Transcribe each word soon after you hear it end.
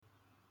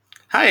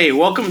Hi,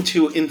 welcome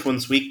to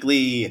Influence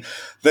Weekly,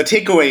 the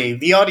takeaway,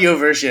 the audio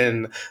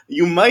version.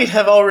 You might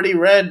have already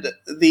read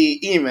the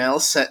email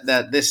set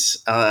that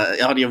this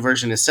audio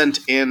version is sent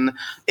in.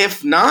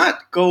 If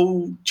not,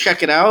 go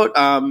check it out.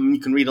 You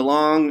can read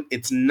along.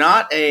 It's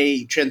not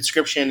a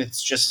transcription.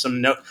 It's just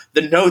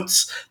the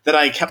notes that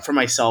I kept for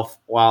myself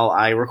while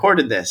I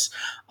recorded this.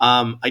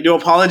 I do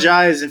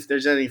apologize if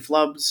there's any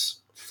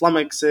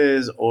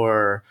flummoxes,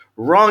 or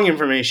wrong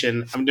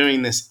information. I'm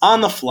doing this on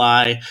the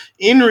fly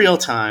in real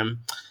time.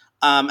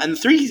 And the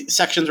three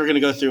sections we're going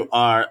to go through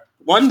are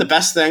one, the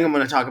best thing. I'm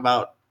going to talk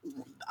about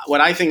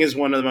what I think is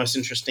one of the most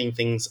interesting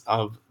things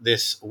of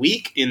this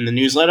week in the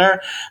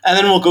newsletter. And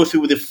then we'll go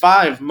through the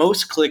 5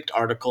 most clicked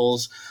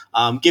articles,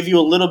 give you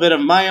a little bit of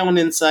my own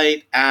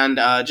insight and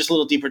just a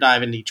little deeper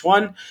dive into each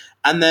one.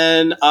 And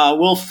then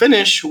we'll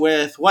finish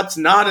with what's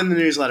not in the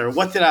newsletter.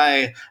 What did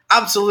I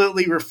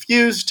absolutely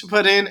refuse to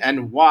put in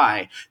and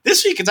why?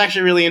 This week it's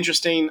actually really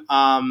interesting.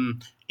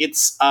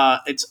 It's a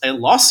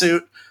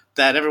lawsuit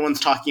that everyone's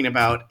talking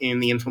about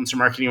in the influencer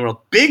marketing world.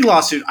 Big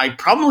lawsuit. I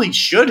probably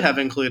should have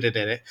included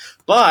in it,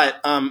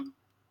 but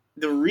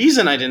the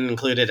reason I didn't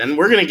include it, and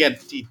we're going to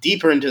get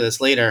deeper into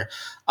this later,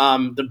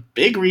 the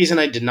big reason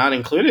I did not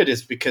include it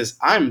is because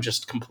I'm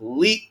just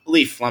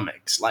completely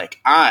flummoxed. Like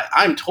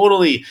I'm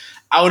totally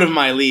out of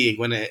my league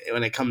when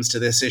it comes to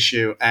this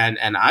issue, and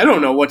I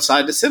don't know what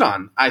side to sit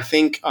on. I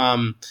think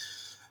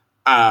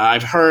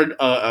I've heard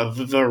a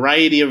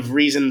variety of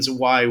reasons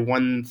why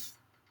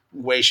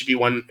it should be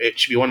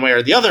one way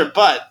or the other,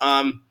 but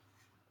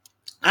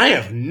I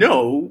have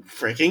no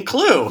freaking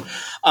clue.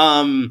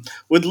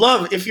 Would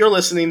love if you're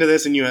listening to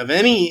this and you have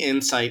any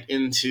insight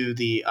into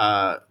the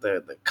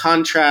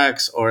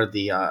contracts or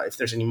the if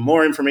there's any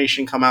more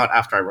information come out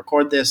after I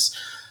record this,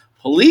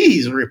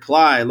 please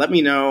reply. Let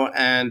me know,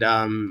 and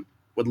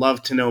would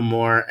love to know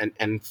more.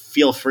 And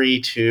feel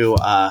free to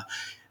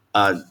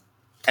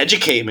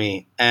educate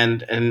me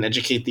and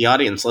educate the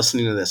audience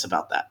listening to this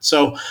about that.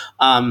 So.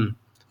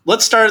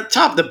 Let's start at the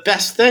top. The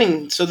best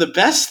thing. So the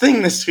best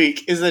thing this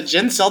week is that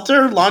Jen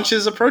Selter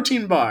launches a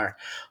protein bar.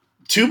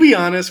 To be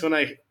honest, when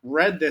I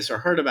read this or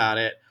heard about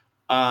it,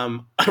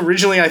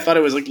 originally I thought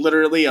it was like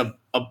literally a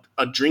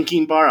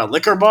drinking bar, a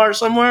liquor bar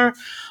somewhere.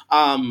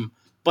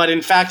 But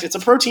in fact, it's a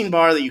protein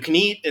bar that you can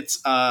eat.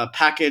 It's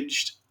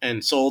packaged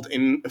and sold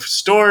in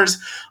stores.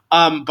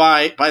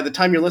 By the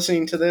time you're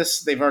listening to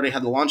this, they've already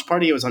had the launch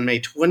party. It was on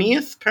May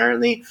 20th,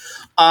 apparently.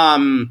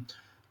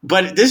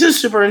 But this is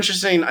super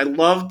interesting. I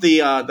love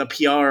the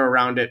PR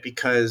around it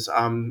because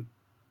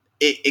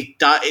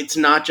it's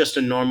not just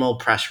a normal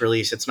press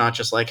release. It's not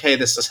just like, hey,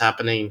 this is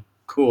happening.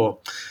 Cool.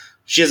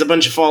 She has a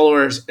bunch of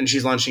followers and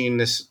she's launching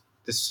this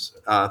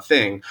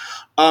thing.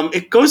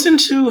 It goes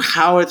into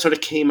how it sort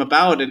of came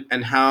about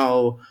and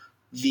how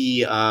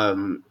the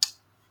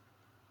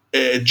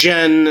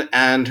Jen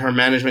and her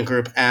management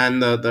group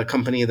and the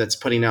company that's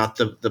putting out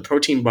the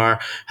protein bar,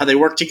 how they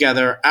work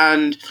together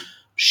and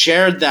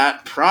shared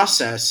that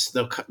process,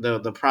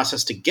 the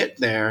process to get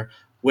there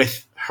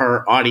with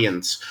her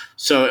audience.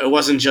 So it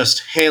wasn't just,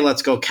 hey,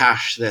 let's go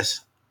cash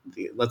this,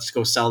 let's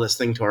go sell this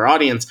thing to our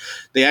audience.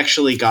 They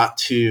actually got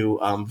to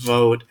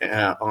vote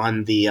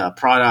on the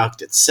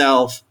product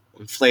itself,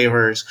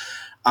 flavors.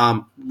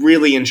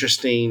 Really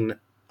interesting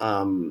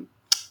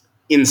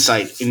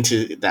insight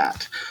into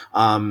that.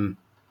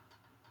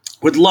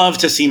 Would love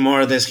to see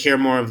more of this, hear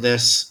more of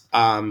this,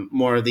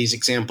 more of these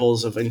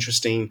examples of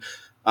interesting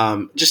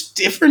just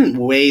different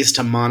ways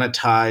to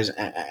monetize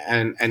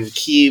and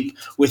keep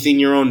within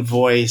your own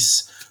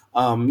voice,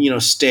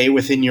 stay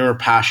within your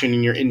passion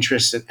and your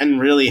interests and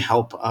really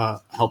help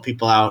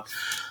people out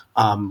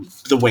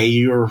the way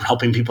you're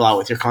helping people out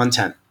with your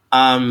content.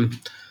 Then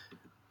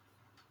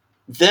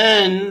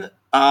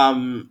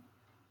the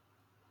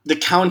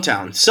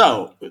countdown.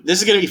 So this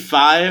is going to be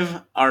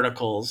 5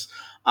 articles.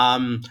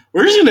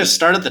 We're just going to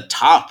start at the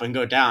top and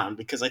go down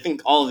because I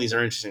think all of these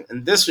are interesting.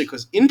 And this week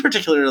was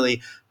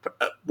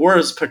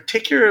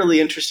particularly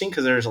interesting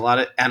because there's a lot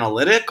of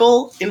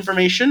analytical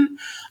information,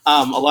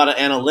 a lot of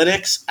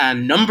analytics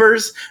and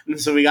numbers. And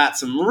so we got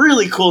some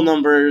really cool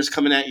numbers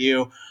coming at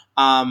you.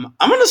 I'm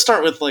going to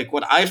start with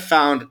what I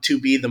found to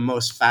be the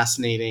most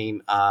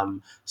fascinating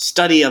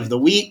study of the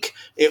week.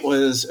 It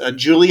was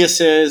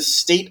Julius's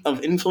State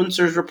of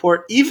Influencers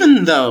report,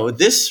 even though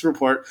this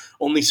report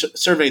only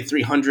surveyed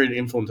 300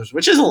 influencers,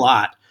 which is a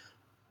lot.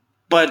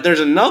 But there's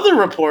another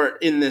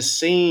report in this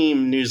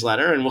same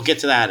newsletter, and we'll get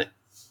to that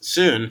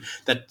soon,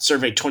 that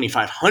surveyed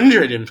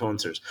 2,500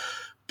 influencers.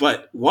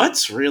 But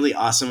what's really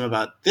awesome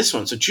about this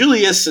one, so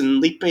Julius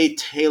and Lipe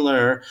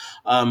Taylor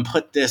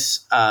put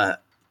this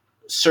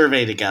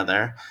survey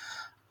together.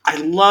 I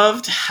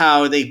loved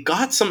how they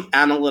got some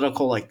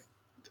analytical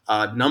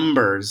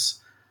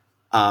numbers,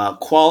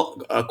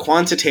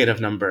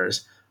 quantitative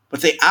numbers,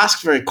 but they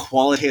asked very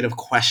qualitative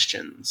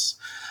questions.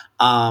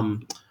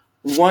 And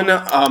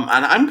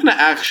I'm going to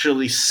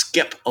actually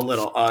skip a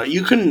little.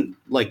 You can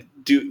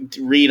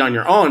read on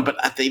your own, but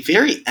at the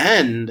very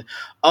end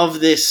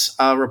of this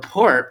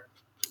report,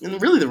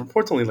 and really the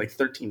report's only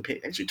 13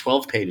 pages, actually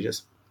 12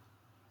 pages.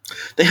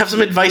 They have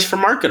some advice for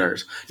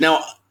marketers.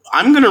 Now,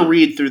 I'm going to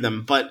read through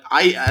them, but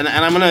and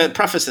I'm going to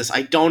preface this.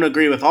 I don't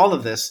agree with all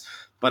of this,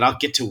 but I'll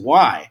get to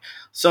why.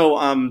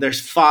 So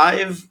there's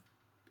five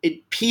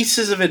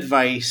pieces of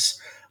advice,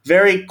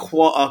 very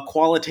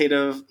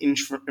qualitative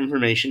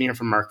information here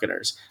from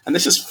marketers, and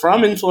this is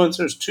from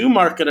influencers to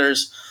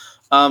marketers.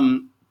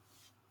 Um,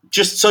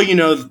 just so you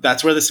know,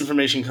 that's where this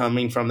information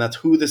coming from. That's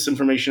who this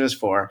information is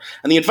for.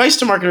 And the advice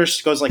to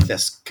marketers goes like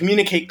this: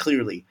 communicate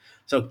clearly.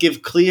 So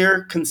give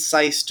clear,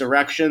 concise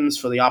directions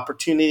for the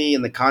opportunity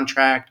in the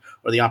contract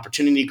or the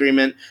opportunity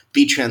agreement.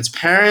 Be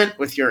transparent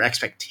with your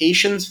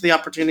expectations for the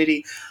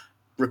opportunity.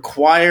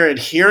 Require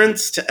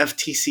adherence to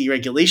FTC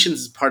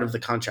regulations as part of the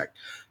contract.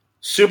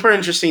 Super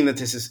interesting that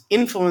this is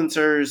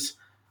influencers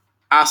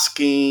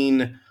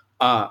asking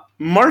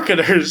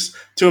marketers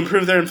to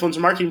improve their influencer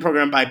marketing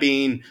program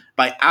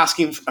by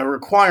asking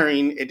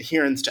requiring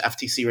adherence to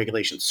FTC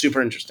regulations.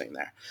 Super interesting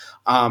there.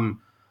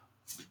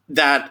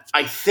 That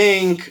I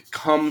think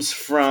comes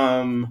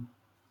from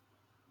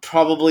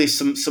probably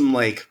some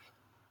like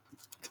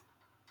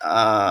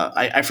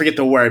I forget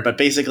the word, but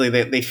basically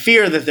they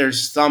fear that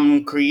there's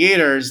some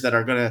creators that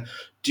are going to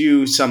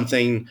do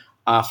something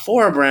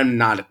for a brand,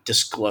 not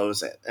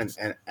disclose it,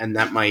 and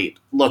that might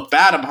look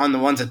bad upon the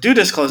ones that do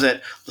disclose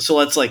it. So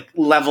let's like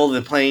level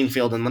the playing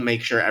field and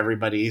make sure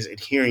everybody's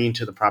adhering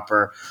to the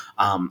proper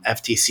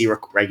FTC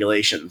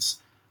regulations,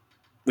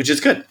 which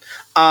is good.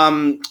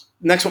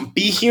 Next one,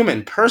 be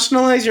human.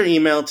 Personalize your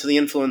email to the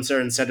influencer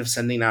instead of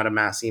sending out a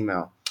mass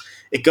email.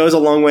 It goes a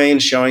long way in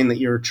showing that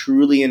you're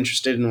truly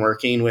interested in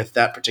working with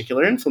that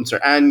particular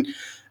influencer,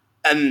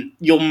 and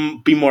you'll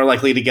be more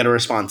likely to get a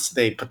response.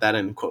 They put that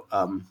in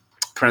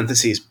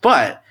parentheses,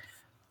 but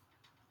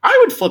I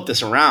would flip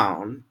this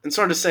around and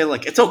sort of say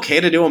like it's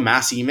okay to do a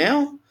mass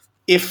email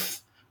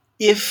if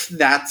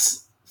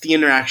that's the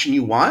interaction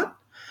you want.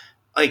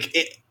 Like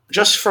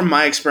just from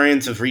my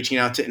experience of reaching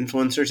out to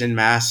influencers in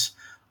mass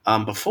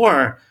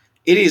before,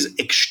 it is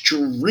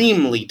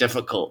extremely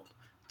difficult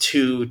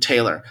to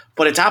tailor,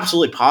 but it's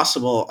absolutely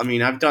possible. I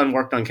mean, I've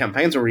worked on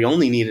campaigns where we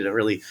only needed to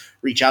really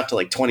reach out to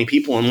like 20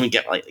 people and we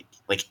get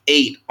like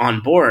 8 on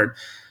board,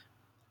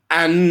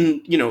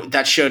 and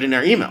that showed in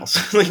our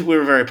emails. Like we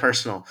were very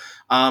personal.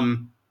 I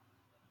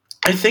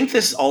think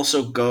this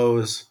also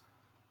goes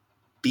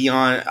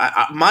beyond.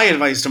 My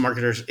advice to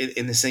marketers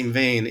in the same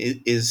vein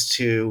is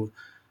to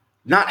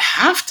not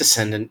have to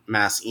send a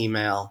mass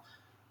email.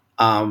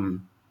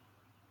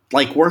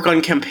 Like work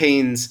on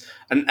campaigns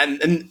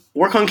and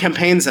work on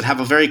campaigns that have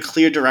a very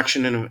clear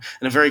direction and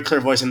a very clear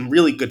voice and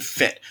really good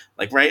fit.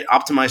 Like, right,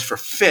 optimize for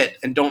fit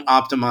and don't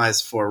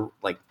optimize for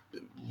like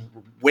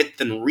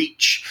width and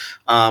reach.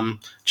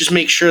 Just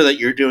make sure that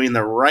you're doing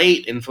the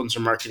right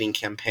influencer marketing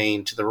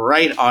campaign to the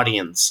right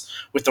audience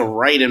with the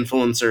right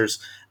influencers,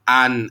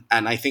 and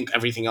I think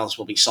everything else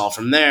will be solved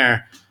from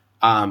there.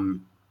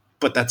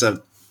 But that's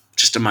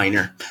just a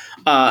minor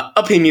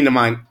opinion of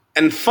mine.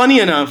 And funny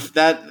enough,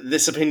 that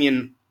this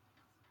opinion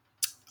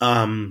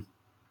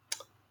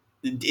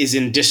is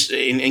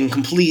in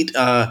complete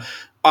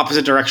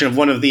opposite direction of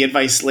one of the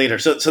advice later.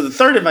 So the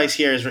third advice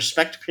here is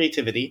respect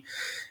creativity.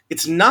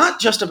 It's not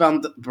just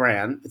about the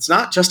brand. It's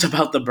not just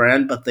about the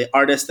brand, but the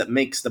artist that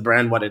makes the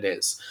brand what it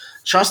is.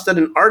 Trust that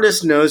an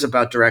artist knows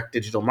about direct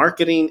digital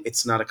marketing.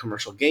 It's not a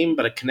commercial game,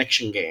 but a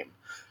connection game.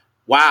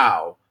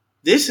 Wow,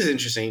 this is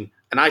interesting,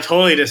 and I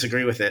totally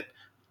disagree with it.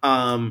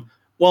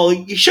 Well,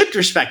 you should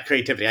respect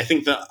creativity. I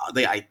think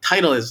the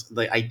title is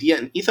the idea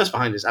and ethos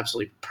behind it is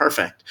absolutely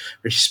perfect.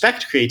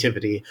 Respect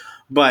creativity,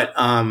 but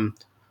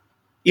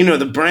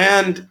the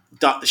brand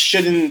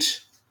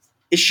shouldn't.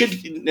 It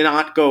should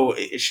not go.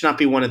 It should not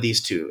be one of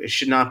these two. It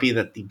should not be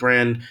that the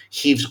brand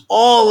heaves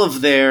all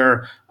of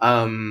their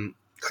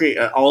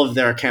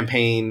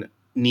campaign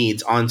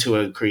needs onto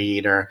a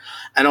creator,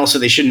 and also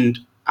they shouldn't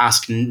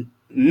ask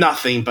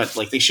nothing. But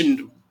like they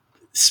shouldn't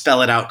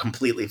spell it out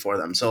completely for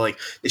them. So like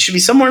it should be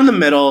somewhere in the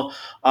middle.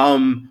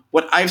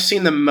 What I've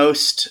seen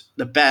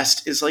the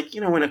best is like,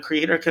 when a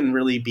creator can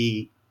really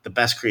be the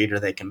best creator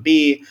they can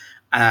be,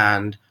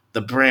 and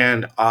the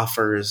brand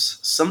offers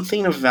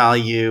something of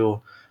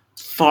value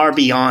far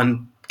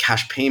beyond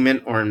cash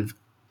payment or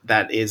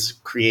that is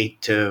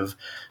creative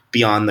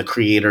beyond the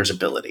creator's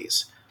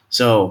abilities.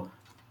 So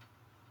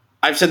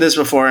I've said this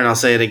before and I'll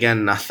say it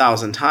again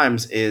 1,000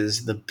 times,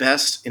 is the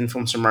best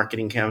influencer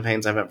marketing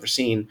campaigns I've ever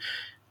seen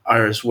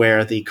are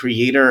where the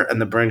creator and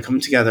the brand come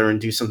together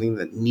and do something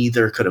that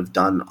neither could have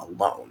done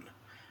alone.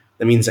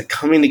 That means that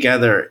coming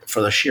together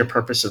for the sheer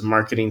purpose of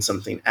marketing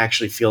something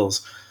actually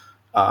feels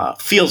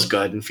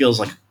good and feels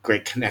like a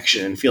great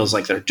connection and feels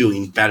like they're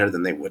doing better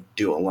than they would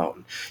do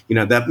alone.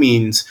 That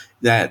means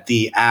that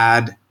the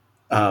ad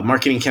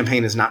marketing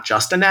campaign is not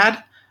just an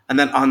ad, and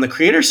then on the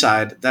creator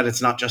side, that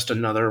it's not just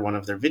another one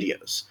of their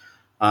videos.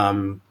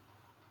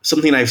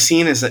 Something I've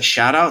seen is that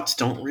shout outs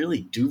don't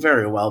really do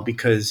very well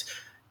because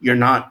you're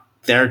not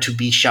there to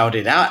be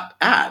shouted at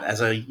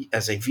as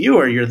a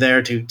viewer. You're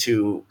there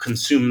to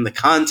consume the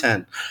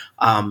content.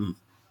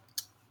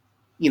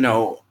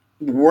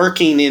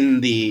 working in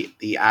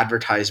the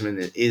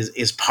advertisement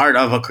is part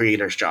of a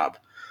creator's job.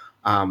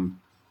 Um,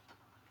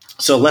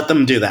 so let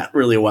them do that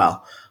really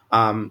well.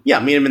 Yeah,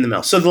 meet them in the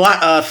middle. So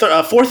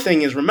the fourth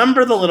thing is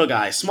remember the little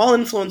guy. Small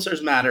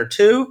influencers matter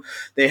too.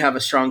 They have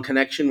a strong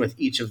connection with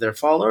each of their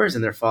followers,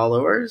 and their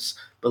followers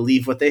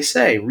believe what they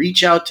say.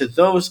 Reach out to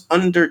those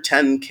under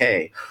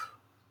 10K.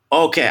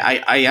 Okay,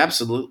 I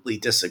absolutely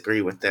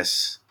disagree with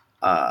this.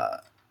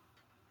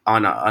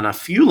 On a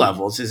few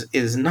levels,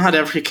 is not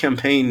every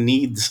campaign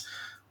needs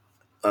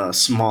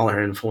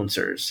smaller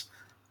influencers.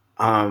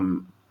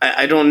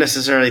 I don't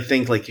necessarily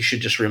think like you should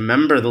just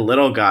remember the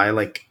little guy.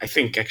 Like I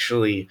think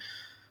actually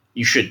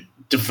you should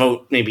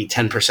devote maybe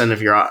 10%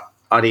 of your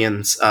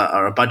audience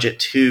or a budget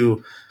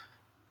to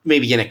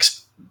maybe an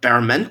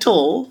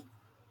experimental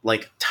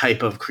like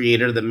type of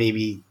creator that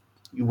maybe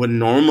you wouldn't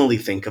normally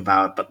think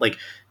about, but like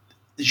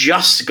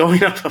just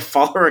going up a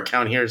follower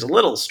account here is a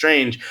little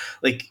strange.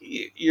 Like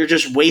you're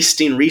just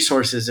wasting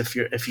resources if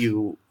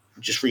you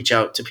just reach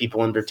out to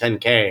people under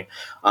 10K.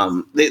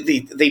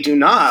 They do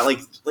not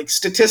like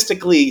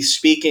statistically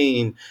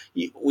speaking.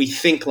 We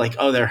think like,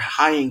 oh, they're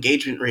high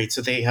engagement rates,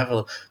 so they have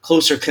a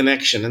closer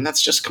connection, and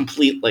that's just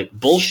complete like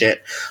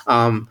bullshit.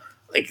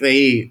 Like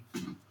there's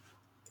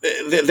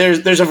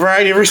a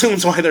variety of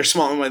reasons why they're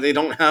small and why they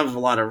don't have a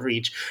lot of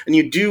reach, and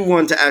you do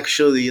want to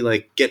actually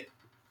like get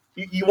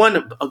you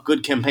want a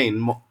good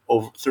campaign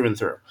through and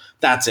through.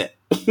 That's it.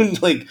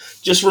 Like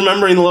just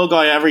remembering the little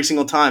guy every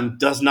single time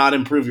does not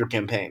improve your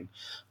campaign.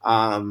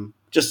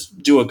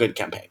 Just do a good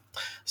campaign.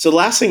 So the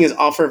last thing is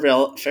offer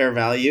fair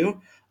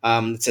value.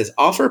 It says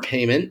offer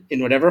payment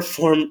in whatever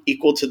form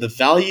equal to the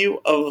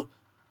value of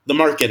the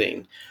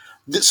marketing.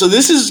 So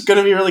this is going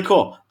to be really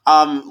cool.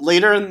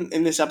 Later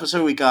in this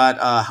episode, we got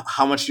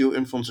how much do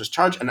influencers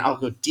charge, and I'll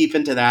go deep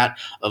into that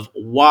of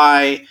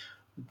why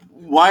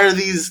are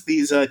these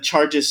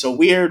charges so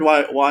weird?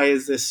 Why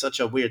is this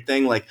such a weird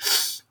thing? Like,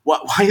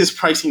 why is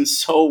pricing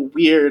so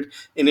weird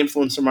in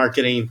influencer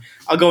marketing?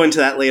 I'll go into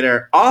that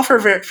later. Offer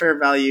fair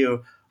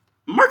value.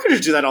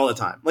 Marketers do that all the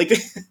time. Like,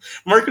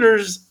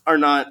 marketers are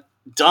not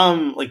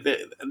dumb. Like,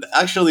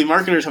 actually,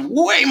 marketers have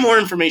way more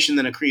information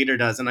than a creator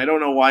does, and I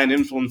don't know why an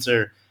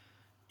influencer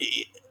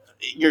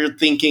you're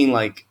thinking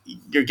like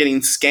you're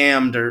getting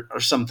scammed or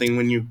something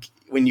when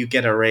you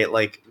get a rate.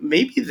 Like,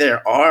 maybe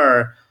there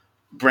are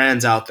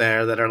brands out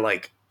there that are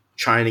like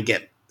trying to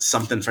get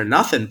something for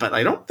nothing, but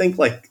I don't think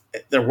like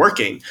they're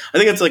working. I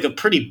think it's like a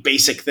pretty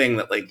basic thing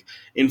that like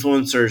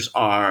influencers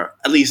are,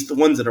 at least the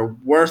ones that are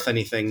worth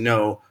anything,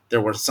 know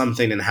they're worth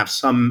something and have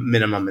some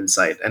minimum in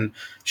sight. And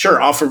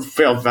sure, offer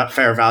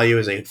fair value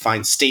is a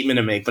fine statement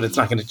to make, but it's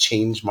not going to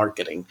change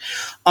marketing.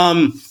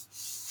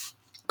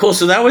 Cool.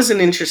 So that was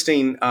an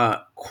interesting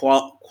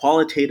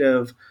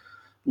qualitative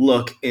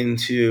look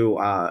into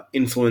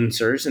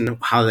influencers and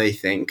how they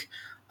think.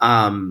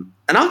 And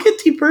I'll get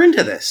deeper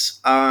into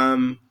this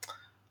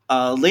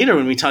later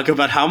when we talk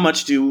about how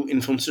much do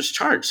influencers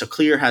charge. So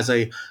Clear has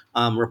a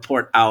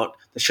report out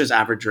that shows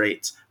average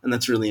rates, and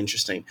that's really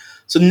interesting.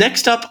 So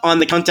next up on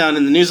the countdown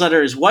in the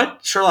newsletter is what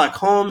Sherlock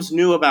Holmes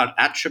knew about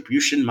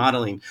attribution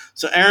modeling.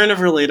 So Aaron of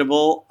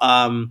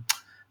Relatable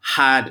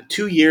had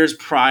 2 years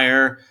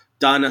prior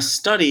done a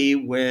study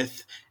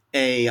with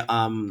a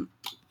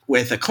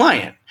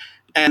client,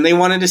 and they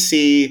wanted to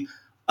see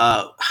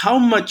how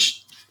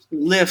much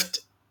lift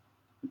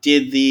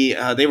did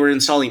they were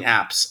installing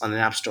apps on an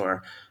app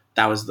store.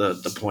 That was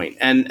the point,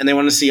 and they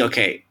want to see,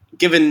 okay,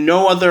 given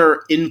no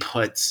other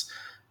inputs,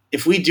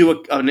 if we do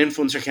an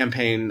influencer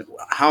campaign,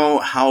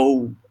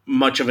 how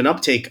much of an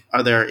uptake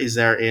is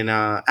there in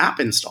app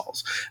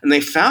installs? And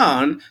they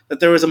found that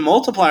there was a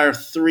multiplier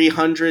of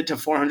 300 to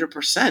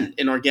 400%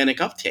 in organic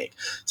uptake.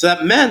 So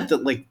that meant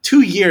that like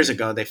 2 years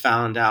ago, they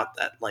found out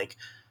that like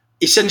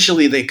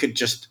essentially they could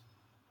just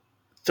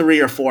 3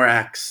 or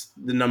 4x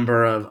the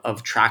number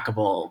of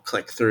trackable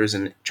click-throughs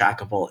and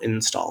trackable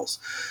installs.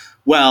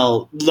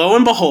 Well, lo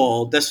and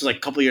behold, this was like a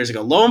couple years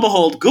ago, lo and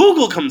behold,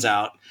 Google comes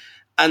out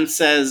and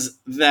says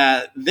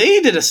that they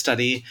did a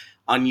study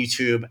on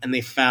YouTube and they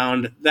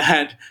found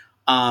that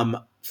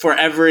for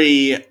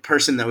every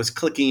person that was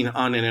clicking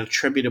on an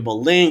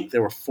attributable link,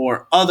 there were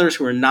 4 others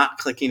who were not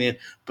clicking it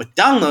but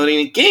downloading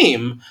a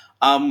game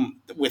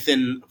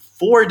within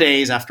 4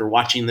 days after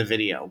watching the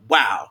video.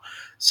 Wow.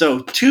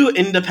 So 2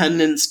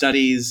 independent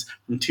studies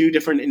from 2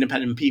 different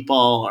independent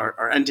people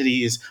or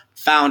entities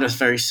found a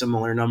very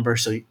similar number.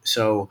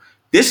 So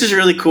this is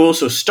really cool.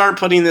 So start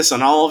putting this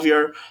on all of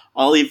your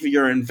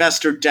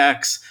investor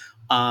decks.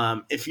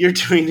 If you're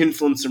doing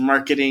influencer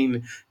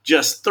marketing,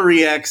 just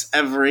 3x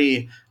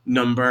every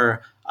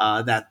number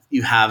that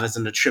you have as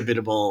an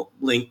attributable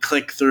link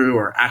click through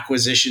or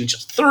acquisition,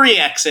 just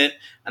 3x it,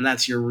 and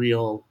that's your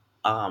real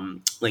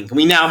link.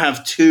 We now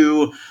have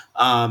two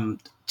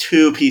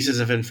pieces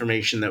of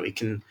information that we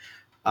can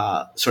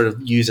sort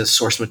of use as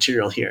source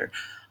material here.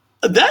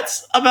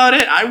 That's about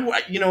it.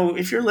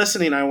 If you're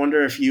listening, I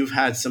wonder if you've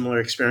had similar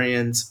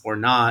experience or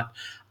not.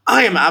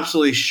 I am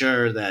absolutely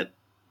sure that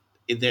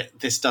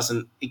this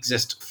doesn't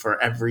exist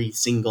for every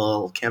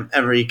single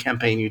every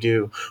campaign you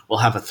do will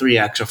have a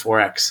 3x or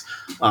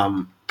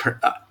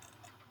 4x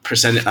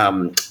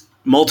percent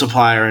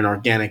multiplier in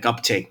organic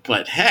uptake.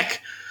 But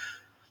heck,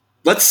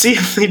 let's see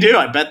if they do.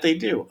 I bet they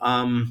do.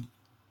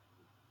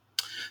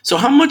 So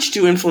how much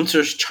do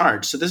influencers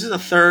charge? So this is a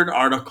third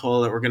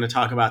article that we're going to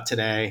talk about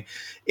today.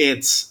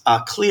 It's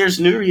Clear's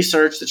new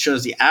research that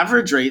shows the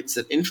average rates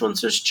that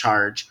influencers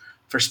charge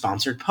for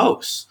sponsored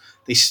posts.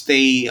 They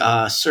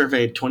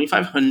surveyed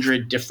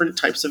 2,500 different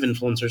types of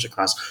influencers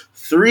across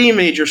 3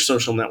 major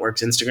social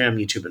networks: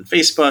 Instagram, YouTube, and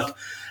Facebook.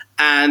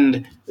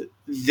 And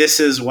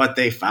this is what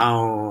they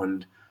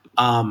found.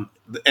 And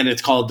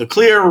it's called the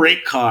Clear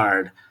Rate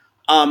Card.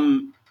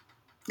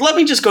 Let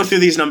me just go through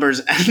these numbers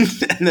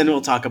and then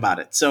we'll talk about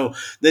it. So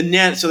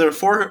there were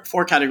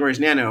four categories: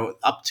 nano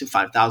up to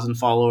 5,000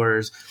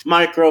 followers,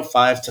 micro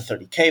 5 to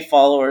 30K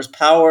followers,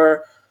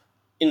 power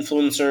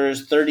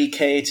influencers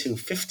 30K to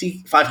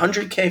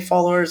 500K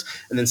followers,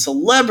 and then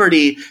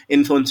celebrity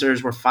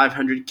influencers were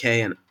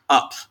 500K and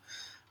up.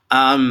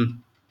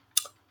 And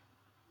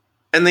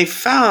they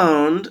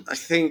found, I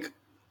think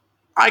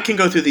I can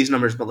go through these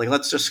numbers, but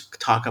let's just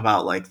talk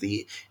about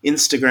the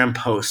Instagram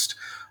post.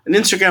 An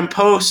Instagram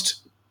post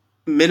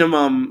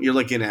minimum, you're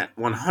looking at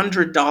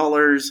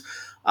 $100.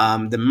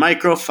 The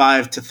micro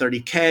 5 to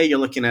 30K, you're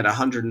looking at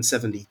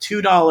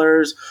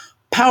 $172.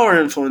 Power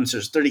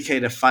influencers 30K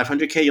to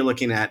 500K, you're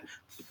looking at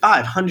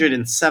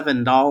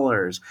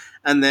 $507.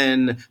 And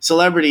then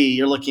celebrity,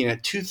 you're looking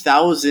at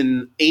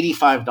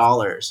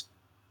 $2,085.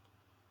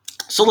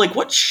 So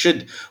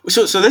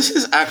so this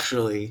is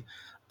actually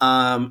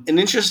an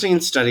interesting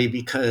study,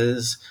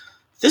 because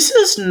this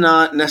is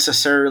not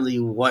necessarily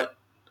what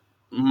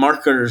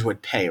marketers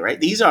would pay, right?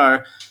 These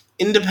are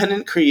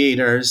independent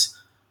creators,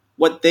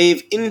 what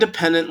they've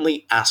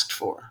independently asked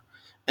for.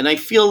 And I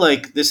feel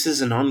like this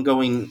is an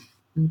ongoing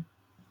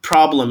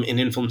problem in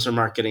influencer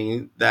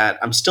marketing that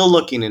I'm still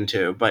looking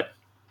into. But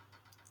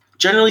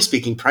generally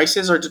speaking,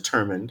 prices are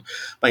determined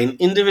by an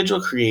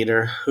individual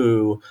creator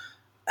who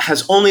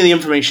has only the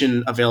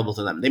information available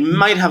to them. They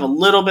might have a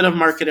little bit of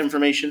market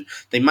information.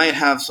 They might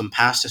have some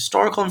past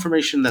historical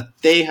information that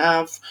they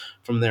have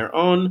from their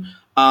own.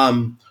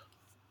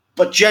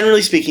 But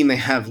generally speaking, they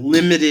have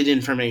limited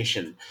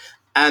information.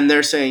 And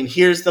they're saying,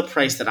 here's the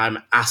price that I'm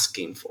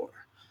asking for.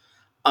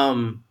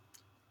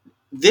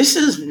 This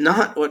is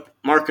not what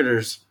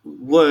marketers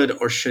would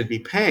or should be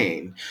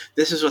paying.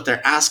 This is what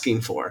they're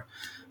asking for.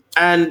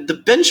 And the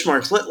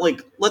benchmarks,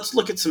 let's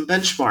look at some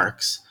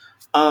benchmarks.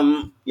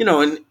 In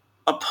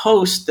a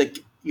post that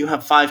you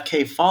have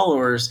 5K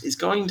followers is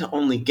going to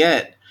only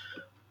get,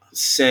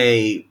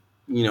 say,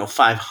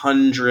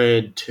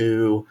 500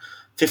 to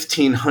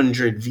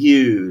 1,500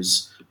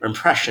 views or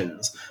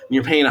impressions, and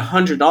you're paying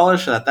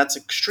 $100 for that. That's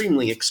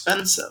extremely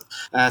expensive.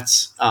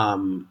 That's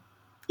 $20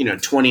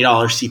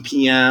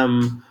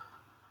 CPM.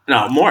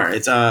 No, more.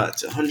 It's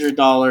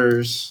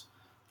 $100.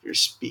 You're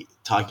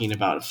talking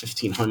about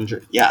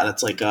 1,500. Yeah,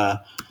 that's like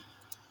a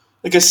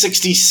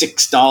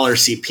 $66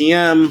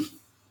 CPM.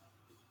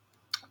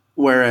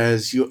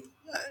 Whereas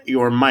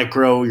your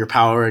micro, your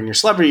power, and your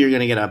celebrity, you're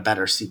going to get a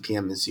better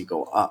CPM as you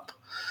go up.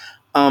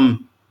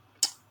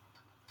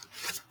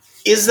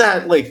 Is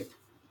that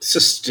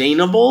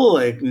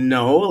sustainable?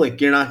 No,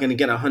 you're not going to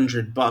get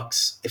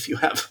 $100 if you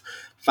have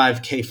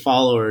 5K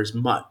followers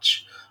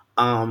much.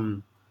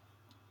 Again,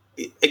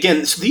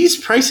 so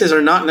these prices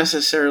are not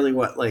necessarily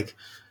what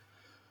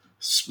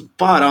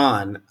spot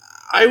on.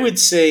 I would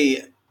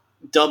say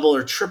double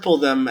or triple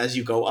them as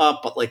you go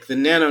up, but the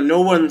nano,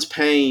 no one's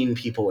paying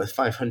people with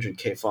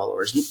 500K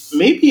followers.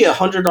 Maybe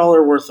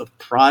 $100 worth of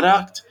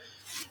product,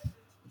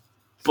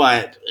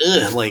 but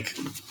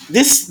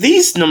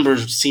these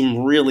numbers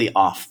seem really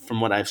off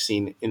from what I've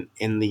seen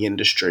in the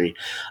industry.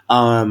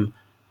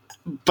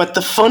 But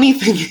the funny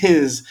thing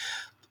is,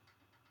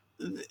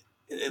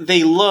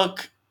 they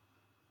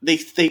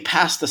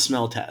pass the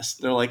smell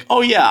test. They're like,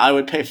 oh yeah, I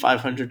would pay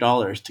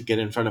 $500 to get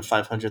in front of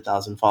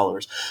 500,000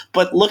 followers.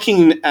 But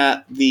looking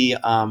at the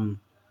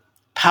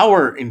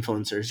power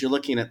influencers, you're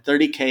looking at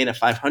 30K to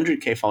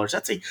 500K followers.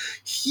 That's a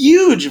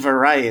huge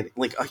variety,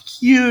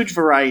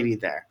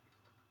 there.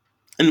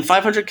 And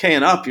 500K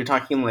and up, you're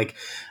talking I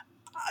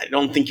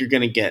don't think you're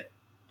going to get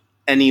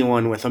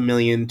anyone with 1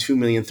 million, 2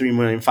 million, 3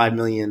 million, 5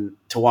 million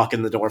to walk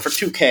in the door for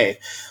 2K,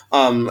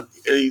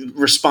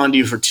 respond to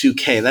you for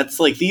 2K. That's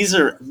these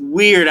are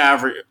weird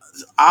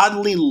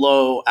oddly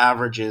low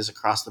averages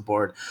across the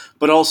board.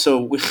 But also,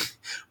 when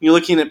you're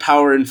looking at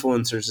power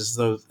influencers,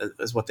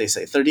 as what they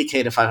say,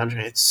 30K to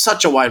 500K, it's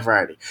such a wide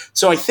variety.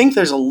 So I think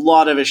there's a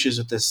lot of issues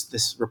with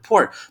this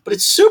report, but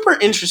it's super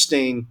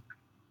interesting.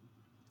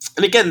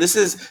 And again, this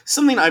is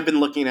something I've been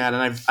looking at,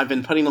 and I've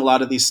been putting a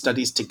lot of these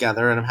studies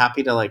together, and I'm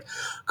happy to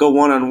go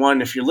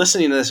one-on-one if you're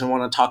listening to this and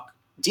want to talk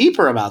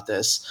deeper about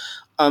this.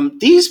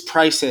 These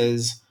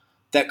prices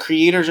that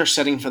creators are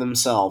setting for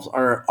themselves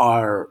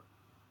are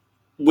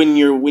when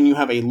you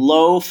have a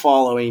low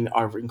following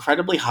are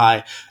incredibly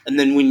high, and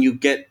then when you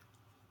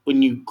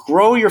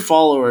grow your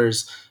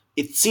followers,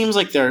 it seems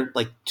like they're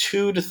like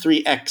 2 to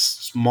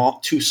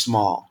 3x too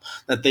small,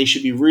 that they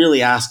should be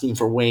really asking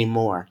for way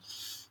more.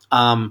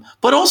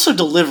 But also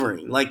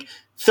delivering. Like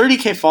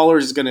 30K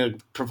followers is going to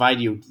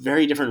provide you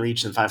very different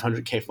reach than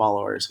 500K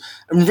followers.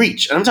 And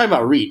reach, and I'm talking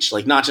about reach,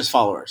 like not just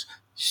followers.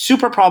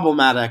 Super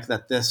problematic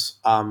that this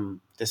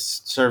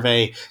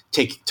survey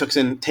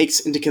takes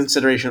into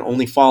consideration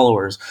only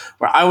followers.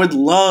 Where I would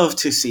love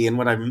to see, and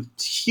what I'm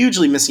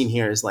hugely missing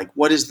here is like,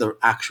 what is the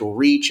actual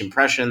reach,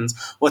 impressions?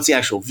 What's the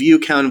actual view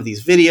count of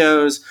these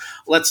videos?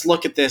 Let's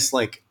look at this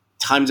like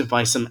times it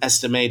by some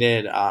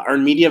estimated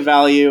earned media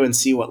value and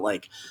see what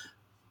like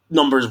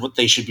numbers what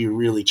they should be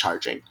really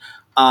charging.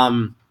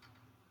 Um,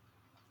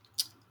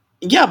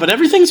 yeah, but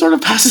everything sort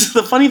of passes.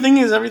 The funny thing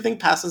is, everything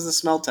passes the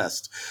smell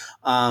test.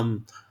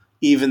 Um,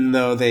 Even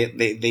though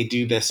they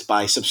do this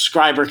by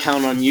subscriber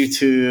count on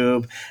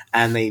YouTube,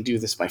 and they do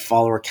this by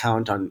follower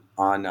count on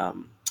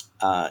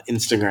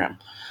Instagram.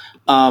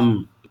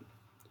 Um,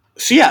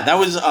 so yeah, that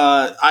was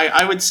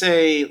I would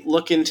say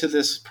look into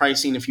this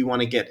pricing if you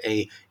want to get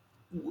a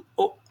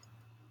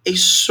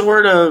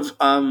sort of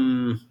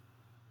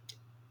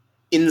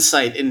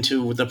insight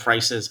into the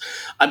prices.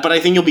 But I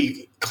think you'll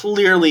be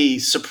clearly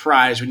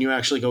surprised when you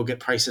actually go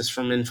get prices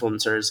from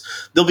influencers.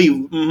 There'll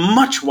be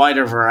much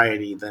wider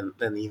variety than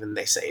even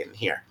they say in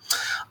here.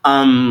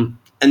 And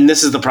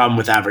this is the problem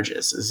with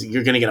averages: is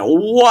you're going to get a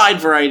wide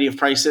variety of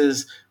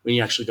prices when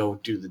you actually go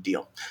do the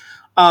deal.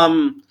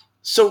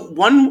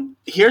 So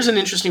here's an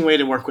interesting way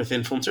to work with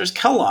influencers: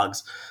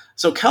 Kellogg's.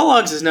 So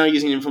Kellogg's is now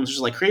using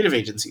influencers like creative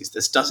agencies.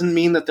 This doesn't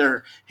mean that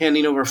they're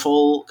handing over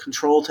full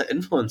control to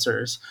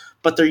influencers,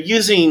 but they're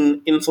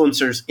using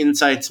influencers'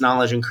 insights,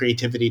 knowledge, and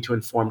creativity to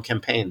inform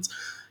campaigns.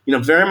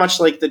 Very much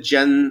like the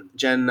Jen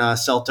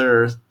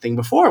Selter thing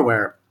before,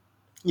 where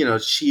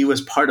she was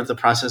part of the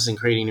process in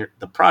creating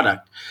the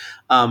product.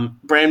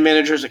 Brand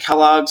managers at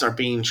Kellogg's are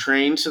being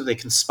trained so they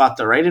can spot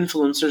the right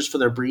influencers for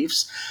their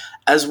briefs,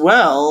 as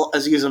well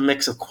as use a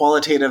mix of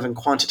qualitative and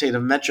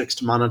quantitative metrics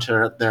to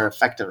monitor their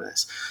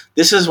effectiveness.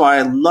 This is why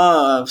I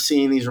love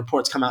seeing these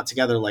reports come out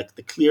together, like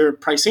the clear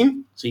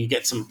pricing. So you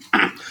get some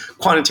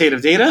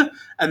quantitative data,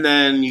 and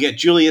then you get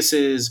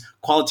Julius's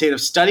qualitative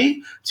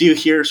study. So you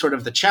hear sort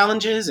of the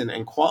challenges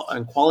and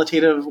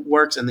qualitative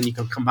works, and then you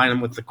can combine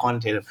them with the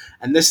quantitative.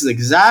 And this is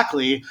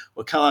exactly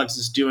what Kellogg's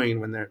is doing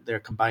when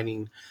they're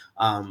combining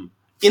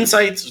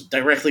insights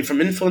directly from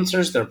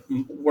influencers. They're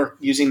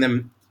using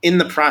them in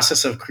the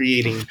process of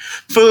creating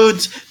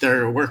foods.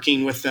 They're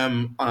working with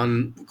them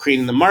on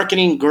creating the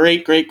marketing.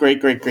 Great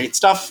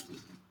stuff.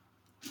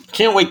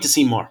 Can't wait to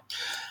see more.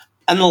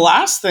 And the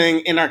last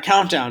thing in our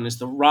countdown is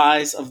the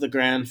rise of the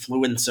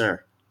Granfluencer.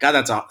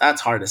 God,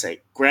 that's hard to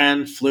say.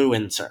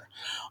 Granfluencer.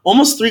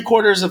 Almost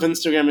 3/4 of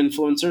Instagram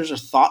influencers are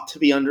thought to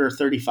be under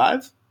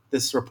 35.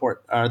 This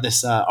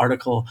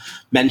article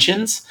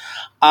mentions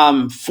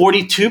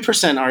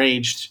 42% are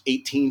aged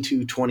 18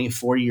 to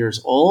 24 years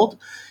old.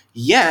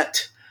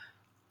 Yet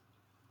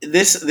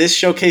this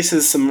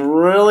showcases some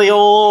really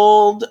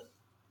old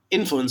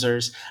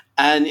influencers.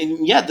 And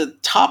the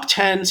top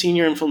 10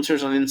 senior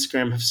influencers on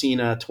Instagram have seen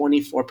a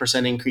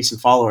 24% increase in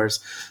followers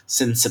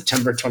since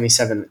September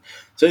 27.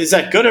 So is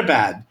that good or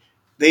bad?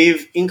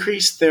 They've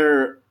increased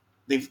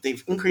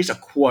they've increased a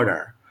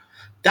quarter.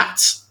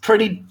 That's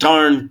pretty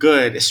darn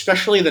good,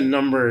 especially the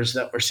numbers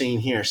that we're seeing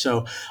here.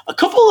 So a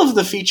couple of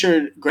the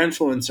featured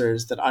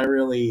Granfluencers that I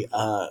really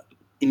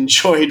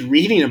enjoyed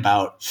reading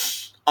about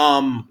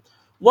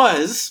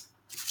was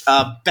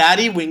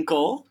Batty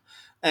Winkle,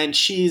 and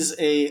she's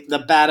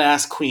the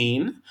badass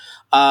queen.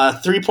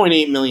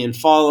 3.8 million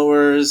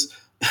followers.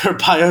 Her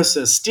bio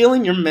says,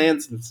 "Stealing your man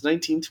since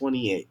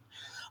 1928."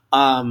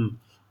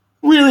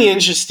 Really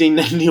interesting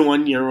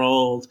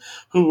 91-year-old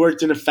who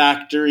worked in a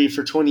factory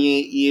for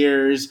 28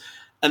 years.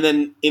 And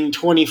then in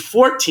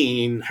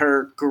 2014,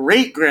 her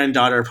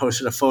great-granddaughter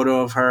posted a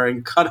photo of her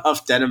in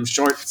cut-off denim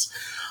shorts.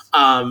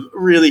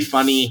 Really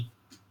funny.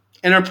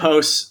 In her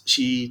posts,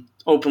 she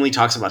openly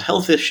talks about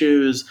health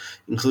issues,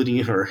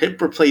 including her hip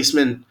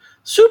replacement.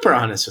 Super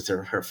honest with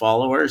her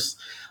followers.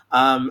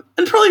 And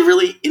probably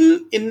really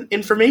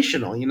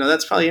informational.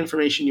 That's probably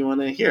information you want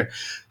to hear.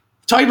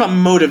 Talking about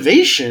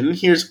motivation,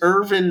 here's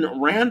Irvin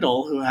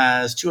Randall, who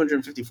has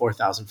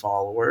 254,000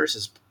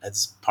 followers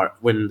as part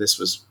when this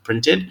was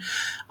printed.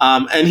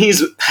 And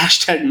he's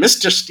hashtag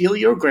Mr. Steal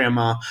Your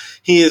Grandma.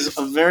 He is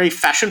a very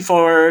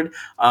fashion-forward,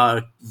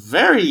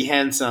 very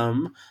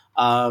handsome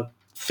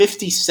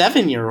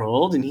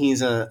 57-year-old, and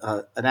he's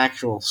an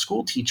actual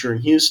school teacher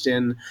in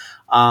Houston.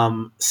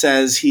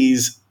 Says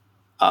he's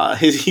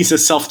a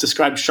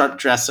self-described sharp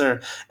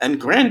dresser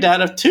and granddad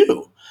of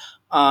two.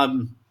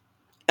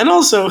 And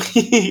also,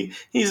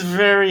 he's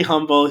very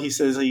humble. He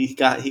says he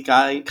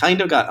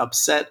kind of got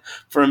upset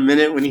for a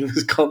minute when he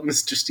was called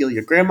Mr. Steal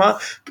Your Grandma,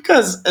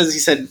 because, as he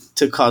said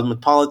to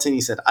Cosmopolitan,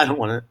 he said, I don't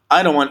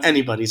want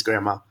anybody's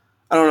grandma."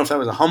 I don't know if that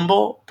was a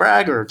humble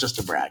brag or just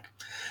a brag.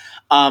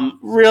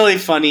 Really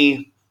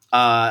funny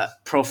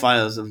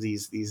profiles of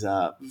these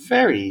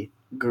very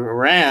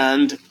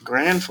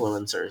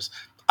grandfluencers.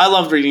 I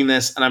loved reading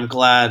this, and I'm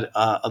glad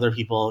other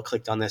people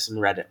clicked on this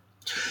and read it.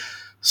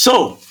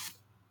 So,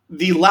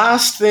 the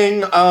last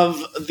thing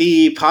of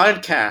the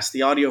podcast,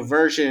 the audio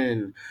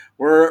version,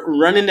 we're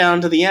running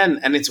down to the end,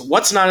 and it's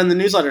what's not in the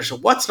newsletter. So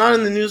what's not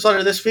in the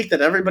newsletter this week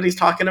that everybody's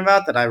talking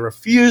about that I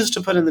refuse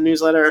to put in the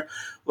newsletter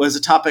was the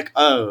topic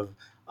of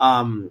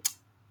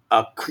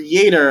a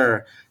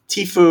creator,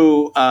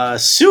 Tfue,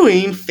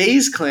 suing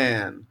FaZe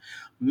Clan.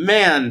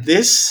 Man,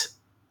 this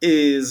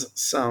is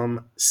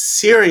some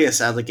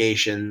serious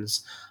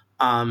allegations.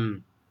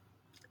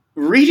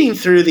 Reading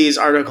through these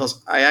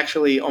articles, I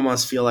actually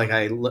almost feel like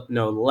I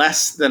know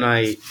less than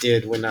I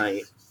did when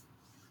I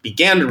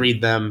began to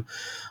read them.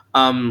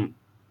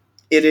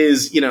 It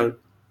is,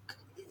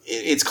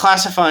 it's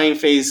classifying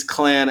FaZe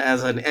Clan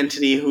as an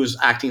entity who's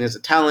acting as a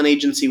talent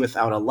agency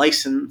without a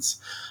license.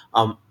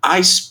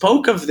 I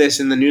spoke of this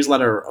in the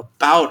newsletter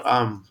about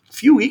a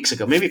few weeks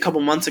ago, maybe a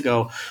couple months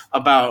ago,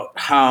 about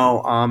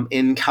how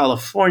in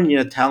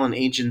California, talent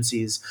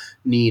agencies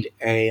need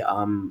a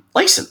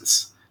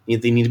license.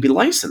 They need to be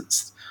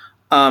licensed.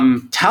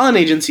 Talent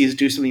agencies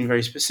do something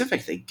very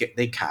specific.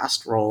 They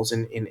cast roles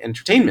in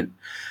entertainment.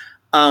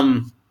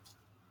 Influencer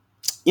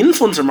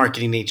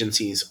marketing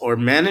agencies or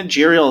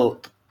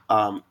managerial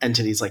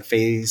entities like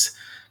FaZe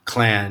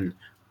Clan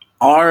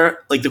are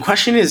like, the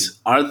question is,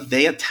 are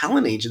they a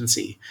talent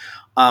agency?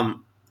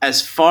 As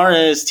far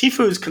as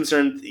Tfue is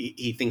concerned,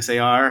 he thinks they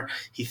are.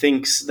 He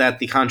thinks that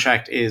the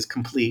contract is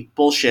complete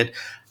bullshit.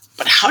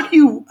 But how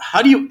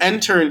do you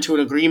enter into an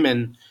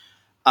agreement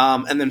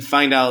and then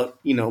find out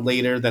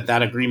later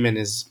that agreement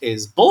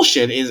is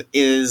bullshit?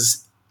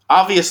 Is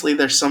obviously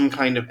there's some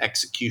kind of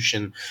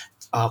execution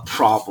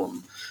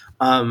problem.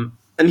 And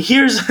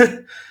here's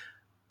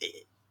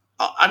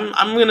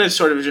I'm going to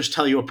sort of just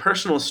tell you a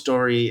personal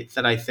story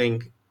that I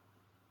think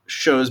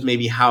shows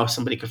maybe how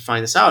somebody could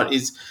find this out.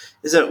 Is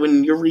that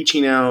when you're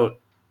reaching out,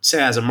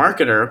 say as a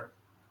marketer,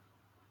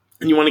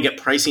 and you want to get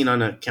pricing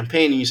on a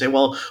campaign, and you say,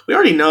 well, we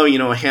already know,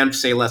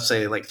 let's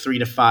say like 3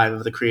 to 5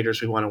 of the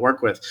creators we want to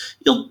work with.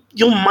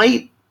 You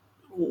might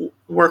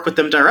work with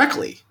them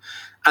directly,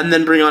 and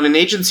then bring on an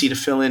agency to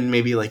fill in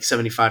maybe like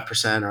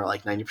 75% or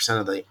like 90%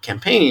 of the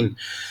campaign.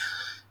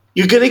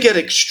 You're going to get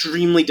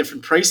extremely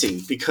different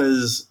pricing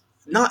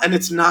and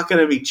it's not going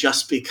to be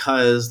just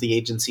because the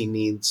agency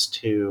needs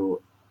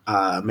to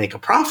make a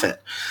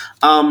profit.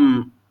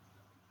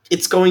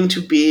 It's going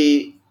to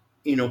be,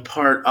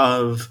 part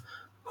of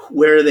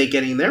where are they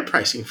getting their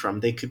pricing from.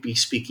 They could be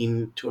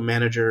speaking to a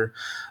manager.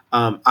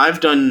 I've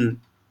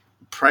done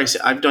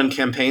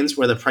campaigns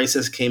where the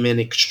prices came in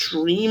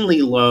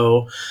extremely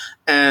low,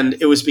 and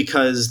it was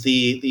because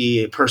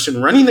the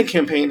person running the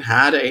campaign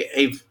had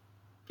a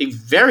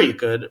very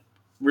good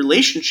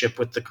relationship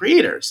with the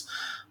creators.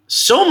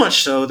 So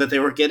much so that they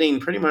were getting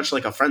pretty much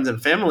like a friends and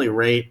family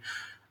rate.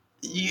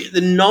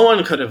 No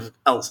one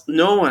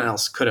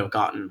else could have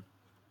gotten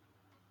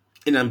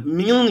in a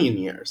million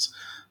years.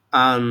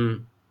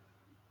 And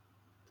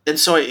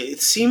so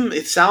it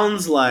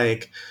sounds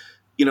like,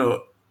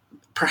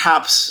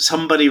 perhaps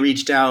somebody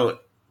reached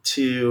out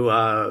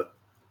to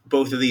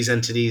both of these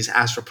entities,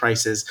 asked for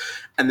prices,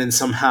 and then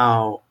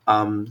somehow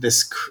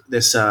this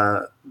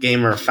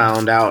gamer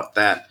found out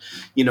that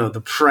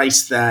the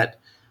price that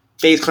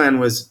FaZe Clan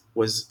was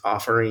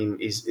offering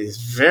is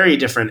very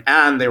different,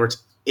 and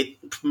it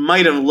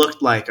might have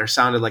looked like or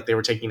sounded like they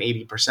were taking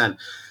 80%.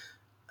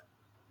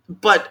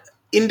 But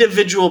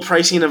individual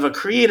pricing of a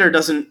creator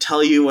doesn't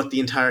tell you what the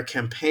entire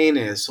campaign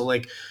is. So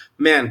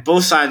man,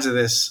 both sides of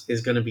this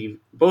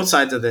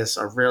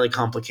are really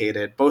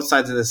complicated. Both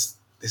sides of this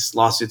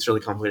lawsuit's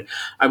really complicated.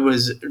 I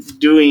was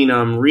doing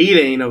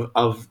reading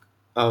of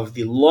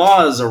the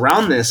laws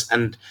around this,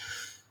 and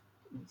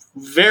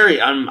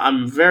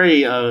I'm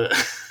very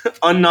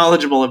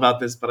unknowledgeable about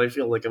this, but I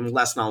feel like I'm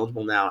less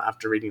knowledgeable now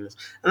after reading this,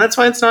 and that's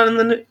why it's not in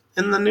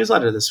the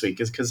newsletter this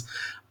week, is because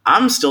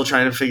I'm still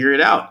trying to figure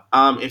it out.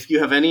 If you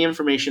have any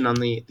information on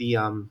the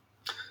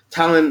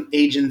talent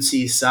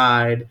agency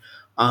side,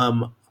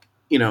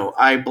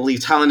 I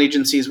believe talent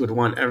agencies would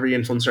want every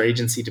influencer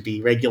agency to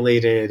be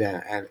regulated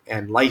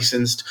and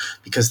licensed,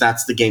 because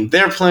that's the game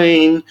they're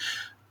playing.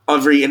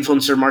 Every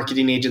influencer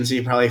marketing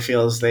agency probably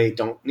feels they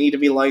don't need to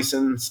be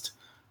licensed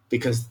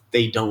because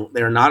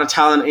they're not a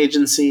talent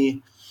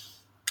agency.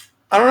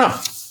 I don't know.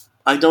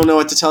 I don't know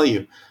what to tell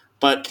you,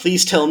 but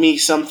please tell me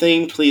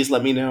something. Please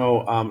let me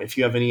know if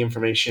you have any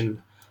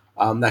information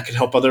that could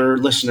help other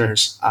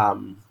listeners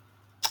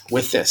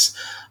with this.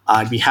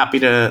 I'd be happy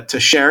to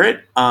share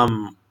it.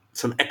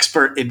 Some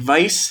expert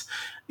advice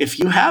if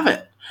you have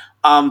it.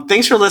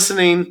 Thanks for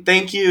listening.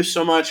 Thank you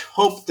so much.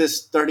 Hope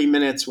this 30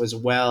 minutes was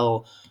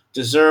well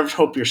deserved.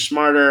 Hope you're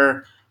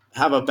smarter,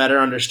 have a better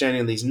understanding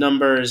of these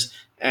numbers,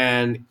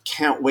 and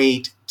can't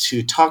wait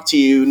to talk to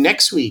you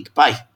next week. Bye.